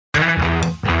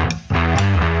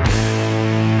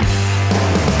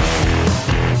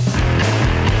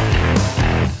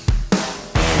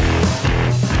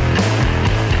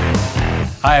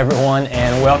Hi everyone,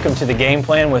 and welcome to the Game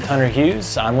Plan with Hunter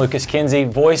Hughes. I'm Lucas Kinsey,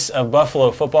 voice of Buffalo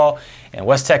football, and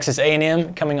West Texas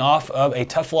A&M coming off of a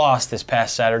tough loss this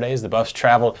past Saturday as the Buffs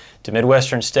traveled to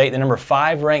Midwestern State, the number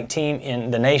 5 ranked team in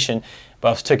the nation.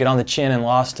 Buffs took it on the chin and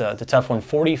lost the tough one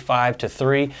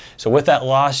 45-3. So with that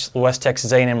loss, the West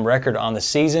Texas A&M record on the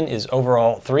season is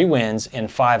overall 3 wins and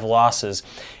 5 losses.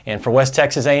 And for West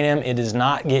Texas A&M, it does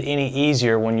not get any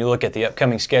easier when you look at the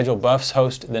upcoming schedule. Buffs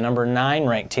host the number 9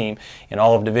 ranked team in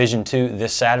all of Division II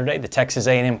this Saturday, the Texas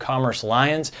A&M Commerce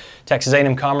Lions. Texas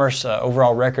A&M Commerce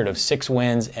overall record of 6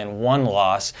 wins and 1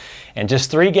 loss. And just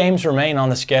 3 games remain on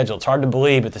the schedule. It's hard to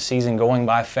believe, but the season going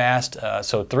by fast.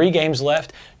 So 3 games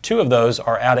left. 2 of those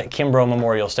are out at Kimbrough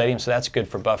Memorial Stadium, so that's good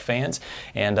for Buff fans.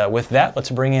 And with that,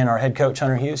 let's bring in our head coach,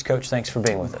 Hunter Hughes. Coach, thanks for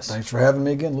being with us. Thanks for having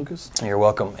me again, Lucas. You're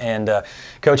welcome. And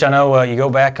Coach, I know you go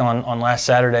back on last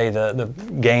Saturday, the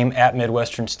game at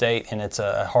Midwestern State, and it's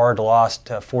a hard loss,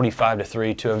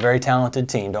 45-3 to a very talented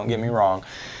team, don't get me wrong.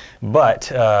 But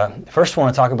first I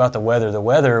want to talk about the weather. The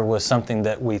weather was something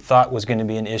that we thought was going to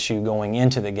be an issue going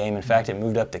into the game. In fact, it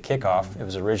moved up to kickoff. It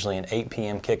was originally an 8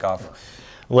 p.m. kickoff.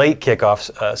 Late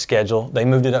kickoff schedule. They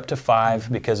moved it up to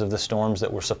 5 because of the storms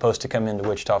that were supposed to come into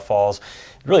Wichita Falls.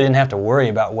 Really didn't have to worry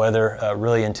about weather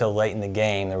really until late in the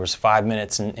game. There was 5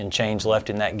 minutes and change left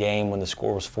in that game when the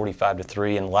score was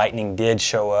 45-3, and lightning did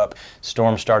show up.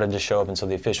 Storms started to show up, and so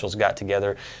the officials got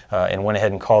together and went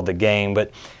ahead and called the game.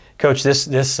 But Coach, this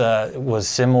was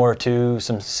similar to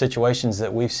some situations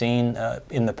that we've seen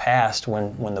in the past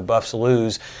when the Buffs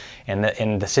lose.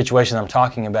 And the situation I'm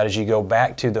talking about is you go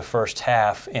back to the first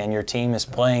half and your team is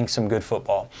playing some good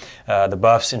football. The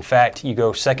Buffs, in fact, you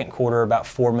go second quarter, about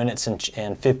 4 minutes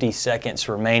and 50 seconds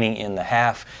remaining in the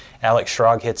half. Alex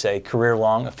Schrog hits a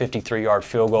career-long, a 53-yard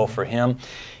field goal for him,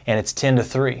 and it's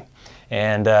 10-3.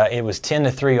 And it was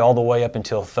 10-3 all the way up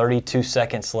until 32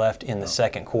 seconds left in the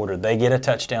second quarter. They get a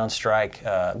touchdown strike.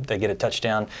 They get a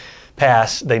touchdown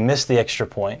pass. They miss the extra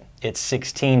point. It's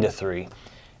 16-3.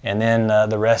 And then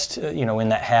the rest, in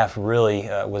that half really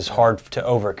was hard to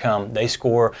overcome. They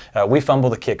score. We fumble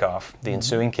the kickoff, the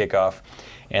ensuing kickoff,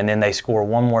 and then they score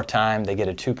one more time. They get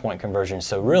a 2-point conversion.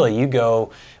 So really, you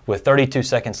go with 32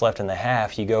 seconds left in the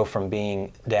half. You go from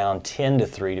being down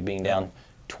 10-3 to being down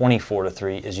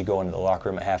 24-3 as you go into the locker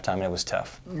room at halftime, and it was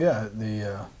tough. Yeah,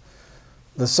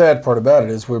 the sad part about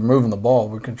it is we're moving the ball.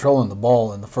 We're controlling the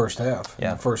ball in the first half, in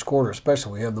the first quarter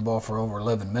especially. We have the ball for over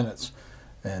 11 minutes,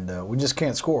 and we just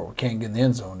can't score. We can't get in the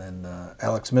end zone. And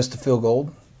Alex missed a field goal,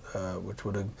 which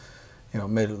would have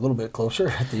made it a little bit closer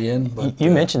at the end. But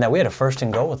you mentioned that we had a 1st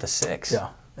and goal with the 6. Yeah,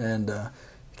 and you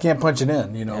can't punch it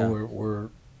in. We're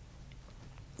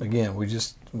again,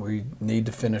 we need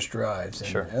to finish drives. And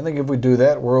sure. I think if we do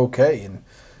that, we're okay. And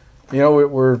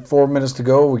we're 4 minutes to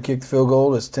go. We kick the field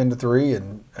goal. It's 10-3,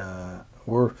 and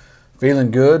we're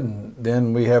feeling good. And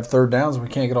then we have third downs, and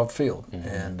we can't get off the field. Mm-hmm.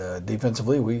 And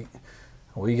defensively,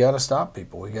 we got to stop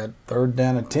people. We got 3rd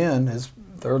down and 10. His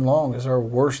 3rd and long is our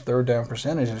worst 3rd down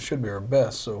percentage, and it should be our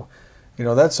best. So,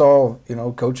 that's all,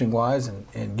 coaching-wise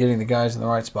and getting the guys in the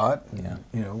right spot.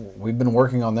 Yeah. We've been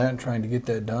working on that and trying to get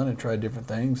that done and try different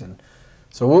things. And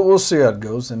so we'll see how it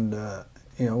goes. And,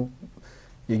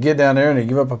 you get down there and you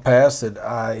give up a pass that,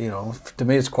 to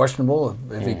me it's questionable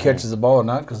if he catches the ball or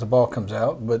not because the ball comes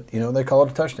out. But, they call it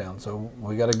a touchdown, so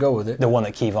we got to go with it. The one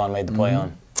that Kevon made the play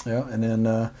on. Yeah, and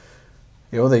then,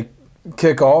 they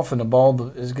kick off and the ball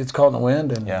gets caught in the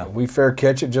wind, and we fair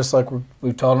catch it just like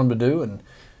we've taught them to do, and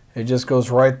it just goes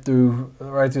right through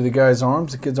the guy's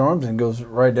arms, the kid's arms, and goes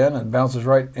right down and bounces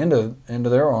right into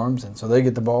their arms, and so they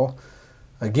get the ball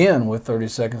again with 30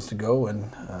 seconds to go,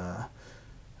 and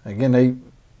again they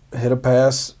hit a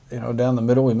pass down the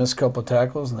middle. We miss a couple of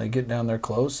tackles, and they get down there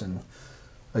close, and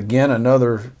again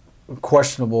another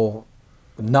questionable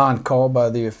non-call by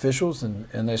the officials,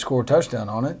 and they score a touchdown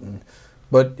on it,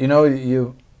 but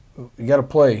you got to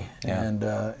play, and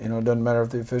it doesn't matter if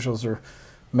the officials are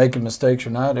making mistakes or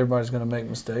not. Everybody's going to make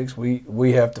mistakes.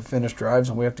 We have to finish drives,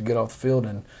 and we have to get off the field,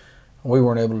 and we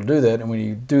weren't able to do that. And when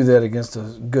you do that against a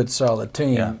good, solid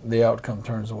team, the outcome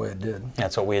turns the way it did.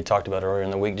 That's what we had talked about earlier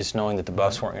in the week, just knowing that the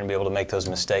Buffs weren't going to be able to make those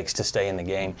mistakes to stay in the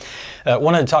game.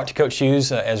 Wanted to talk to Coach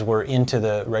Hughes as we're into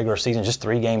the regular season, just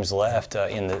 3 games left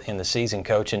in the season,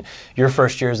 Coach. And your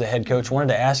first year as a head coach, wanted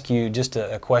to ask you just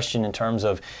a question in terms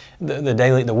of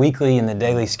the weekly and the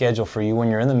daily schedule for you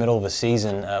when you're in the middle of a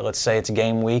season. Let's say it's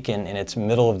game week and it's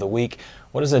middle of the week.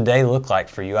 What does a day look like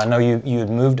for you? I know you had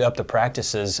moved up the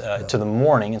practices to the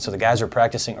morning, and so the guys are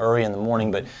practicing early in the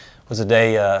morning, but what does a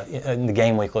day in the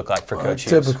game week look like for Coach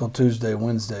Hughes? Typical Tuesday,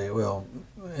 Wednesday, well,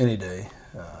 any day.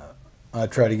 I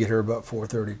try to get here about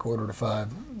 4:30,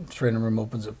 4:45. Training room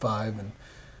opens at 5, and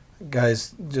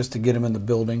guys just to get them in the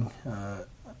building.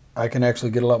 I can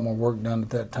actually get a lot more work done at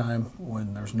that time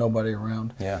when there's nobody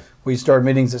around. Yeah. We start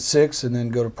meetings at 6 and then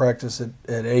go to practice at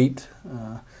 8.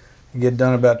 Get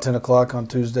done about 10 o'clock on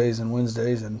Tuesdays and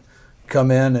Wednesdays and come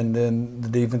in, and then the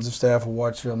defensive staff will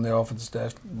watch film, the offensive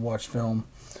staff will watch film.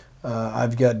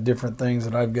 I've got different things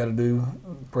that I've got to do,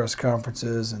 press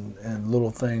conferences and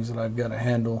little things that I've got to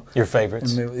handle. Your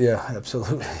favorites? Yeah,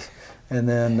 absolutely. And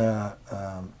then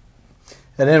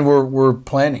we're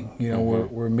planning. You know,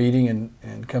 we're meeting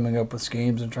and coming up with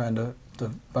schemes and trying to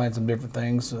find some different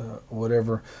things.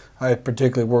 Whatever. I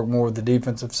particularly work more with the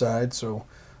defensive side, so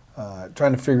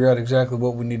trying to figure out exactly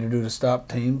what we need to do to stop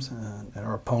teams and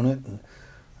our opponent,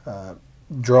 and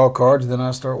draw cards. Then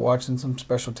I start watching some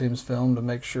special teams film to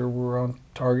make sure we're on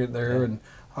target there, and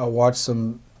I'll watch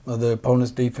some of the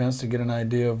opponent's defense to get an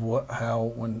idea of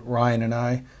how when Ryan and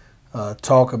I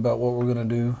talk about what we're going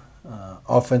to do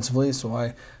offensively, so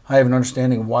I have an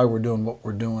understanding of why we're doing what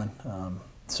we're doing.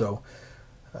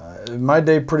 My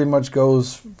day pretty much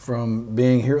goes from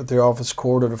being here at the office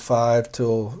 4:45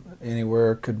 till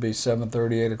anywhere. It could be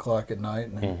 7:30, 8 o'clock at night,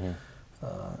 and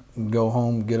then go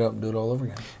home, get up, and do it all over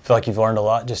again. I feel like you've learned a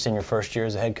lot just in your first year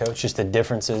as a head coach, just the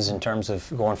differences in terms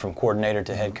of going from coordinator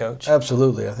to head coach?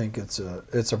 Absolutely. I think it's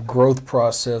a growth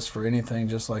process for anything,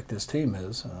 just like this team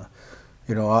is.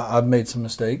 You know, I've made some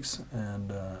mistakes,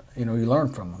 and you know, you learn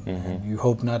from them, and you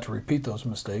hope not to repeat those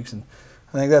mistakes. And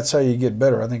I think that's how you get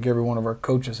better. I think every one of our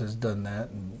coaches has done that,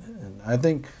 and I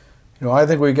think, you know, I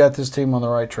think we got this team on the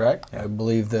right track. I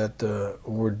believe that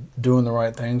we're doing the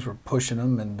right things. We're pushing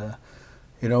them, and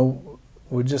you know,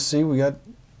 we just see we got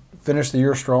finished the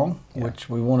year strong, which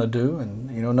we want to do,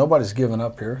 and you know, nobody's giving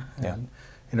up here. And,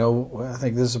 you know, I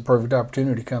think this is a perfect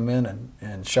opportunity to come in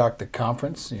and shock the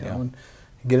conference. You know. And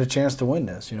get a chance to win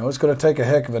this. You know, it's going to take a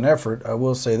heck of an effort. I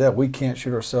will say that. We can't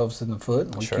shoot ourselves in the foot,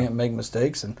 and we can't make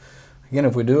mistakes. And again,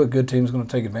 if we do, a good team's going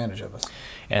to take advantage of us.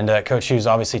 And Coach Hughes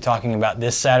obviously talking about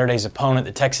this Saturday's opponent,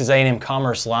 the Texas A&M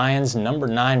Commerce Lions, number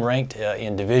 9 ranked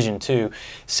in Division II,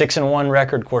 6-1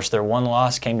 record. Of course, their one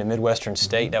loss came to Midwestern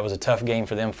State. That was a tough game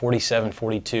for them,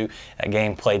 47-42. That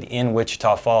game played in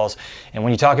Wichita Falls. And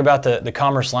when you talk about the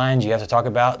Commerce Lions, you have to talk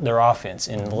about their offense.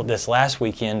 In this last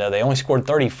weekend, they only scored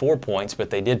 34 points, but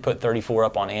they did put 34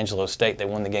 up on Angelo State. They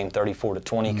won the game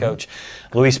 34-20. Coach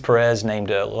Luis Perez named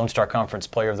Lone Star Conference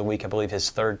Player of the Week, I believe his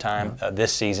 3rd time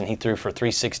this season. He threw for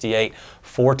 368,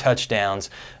 4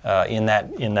 touchdowns in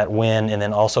that win, and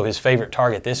then also his favorite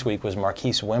target this week was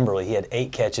Marquise Wimberly. He had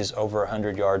 8 catches over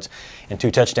 100 yards and 2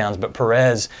 touchdowns. But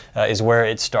Perez is where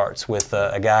it starts with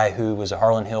a guy who was a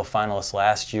Harlan Hill finalist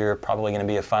last year, probably going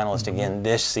to be a finalist again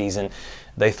this season.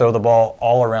 They throw the ball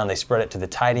all around. They spread it to the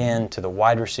tight end, to the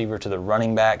wide receiver, to the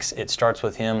running backs. It starts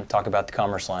with him. Talk about the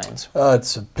Commerce Lions.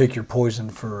 It's a pick your poison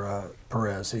for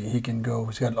Perez. He can go.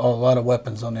 He's got a lot of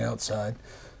weapons on the outside.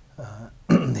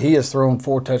 He has thrown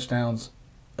 4 touchdowns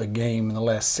a game in the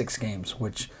last 6 games,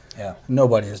 which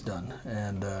nobody has done.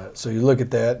 And so you look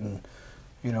at that, and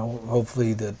you know,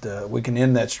 hopefully that we can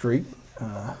end that streak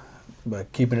by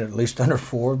keeping it at least under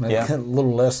 4. Maybe a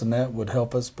little less than that would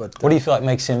help us. But what do you feel like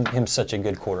makes him such a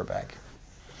good quarterback?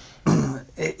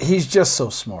 He's just so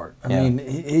smart. I mean,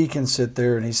 he can sit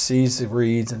there and he sees the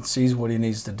reads and sees what he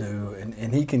needs to do,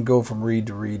 and he can go from read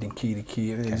to read and key to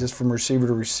key, just from receiver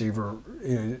to receiver,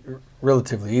 you know,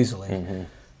 relatively easily.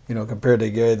 You know, compared to a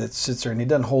guy that sits there and he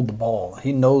doesn't hold the ball.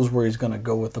 He knows where he's going to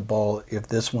go with the ball. If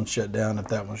this one's shut down, if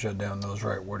that one's shut down, knows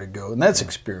right where to go. And that's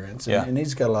experience. And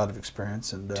he's got a lot of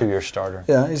experience. And 2-year starter.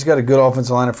 Yeah, he's got a good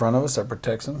offensive line in front of us that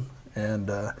protects him.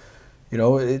 And you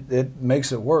know, it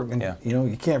makes it work. And you know,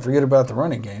 you can't forget about the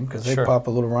running game, because they pop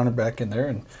a little running back in there,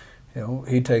 and you know,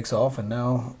 he takes off, and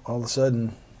now all of a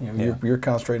sudden, you know, you're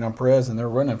concentrating on Perez, and they're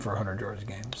running for 100 yards a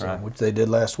game, which they did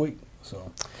last week.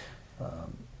 So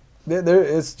they're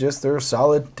a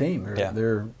solid team.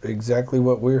 They're exactly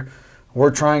what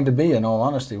we're trying to be. In all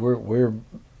honesty, we're you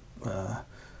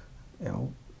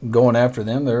know, going after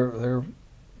them.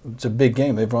 It's a big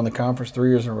game. They've won the conference 3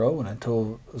 years in a row, and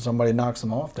until somebody knocks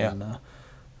them off, then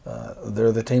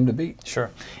they're the team to beat.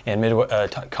 Sure. And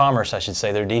Commerce, I should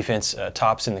say, their defense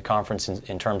tops in the conference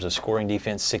in terms of scoring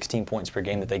defense, 16 points per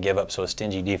game that they give up, so a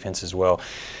stingy defense as well.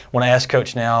 Want to ask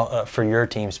Coach now for your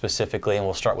team specifically, and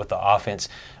we'll start with the offense.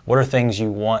 What are things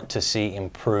you want to see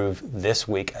improve this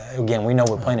week? Again, we know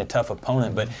we're playing a tough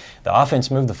opponent, but the offense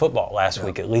moved the football last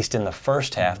week, at least in the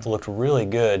first half. It looked really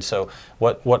good. So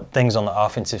what things on the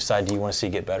offensive side do you want to see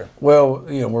get better? Well,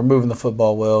 you know, we're moving the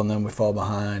football well, and then we fall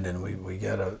behind, and we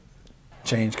got to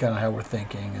change kind of how we're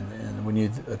thinking. And when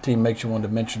a team makes you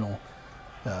one-dimensional,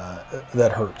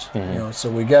 that hurts. You know, so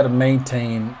we got to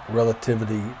maintain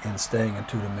relativity in staying in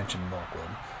two-dimensional ball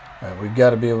club. We've got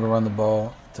to be able to run the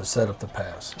ball to set up the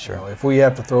pass. Sure. You know, if we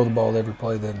have to throw the ball every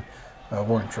play, then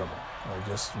we're in trouble.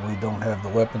 We don't have the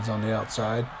weapons on the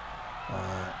outside.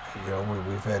 You know,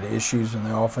 we've had issues in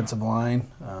the offensive line.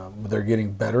 They're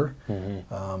getting better.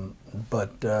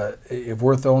 But if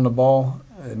we're throwing the ball,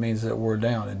 it means that we're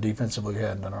down, and defensively we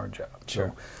hadn't done our job. Sure.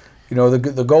 So, you know,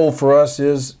 the goal for us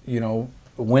is, you know,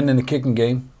 winning the kicking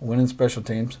game, winning special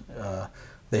teams,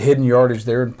 the hidden yardage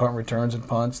there in punt returns and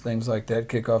punts, things like that,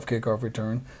 kickoff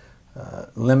return,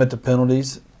 limit the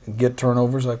penalties, get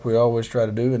turnovers like we always try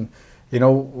to do, and you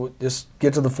know, just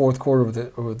get to the fourth quarter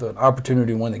with an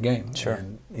opportunity to win the game. Sure.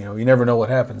 And, you know, you never know what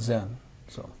happens then.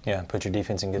 So. Yeah, put your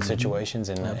defense in good situations,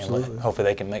 and Absolutely. hopefully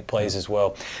they can make plays as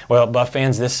well. Well, Buff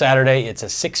fans, this Saturday it's a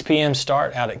 6 p.m.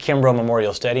 start out at Kimbrough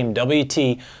Memorial Stadium.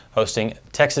 WT hosting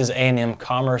Texas A&M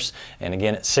Commerce, and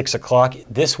again at 6 o'clock.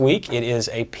 This week it is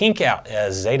a pink out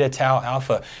as Zeta Tau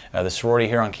Alpha, the sorority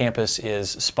here on campus,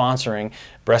 is sponsoring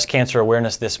breast cancer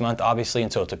awareness this month, obviously,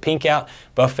 and so it's a pink out.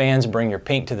 Buff fans, bring your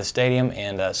pink to the stadium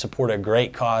and support a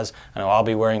great cause. I know I'll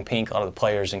be wearing pink. A lot of the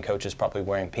players and coaches probably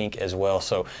wearing pink as well,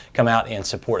 so come out and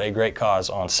support a great cause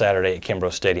on Saturday at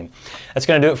Kimbrough Stadium. That's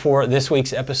going to do it for this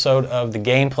week's episode of The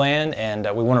Game Plan, and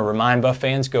we want to remind Buff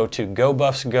fans, go to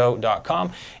gobuffsgo.com,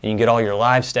 and you can get all your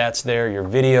live stats there, your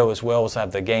video as well. We'll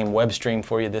have the game web stream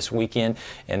for you this weekend,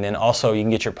 and then also you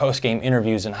can get your post-game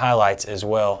interviews and highlights as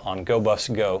well on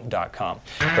gobuffsgo.com.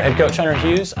 For head coach Hunter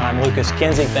Hughes, I'm Lucas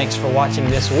Kinsey. Thanks for watching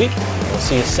this week. We'll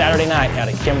see you Saturday night out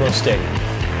at Kimbrough Stadium.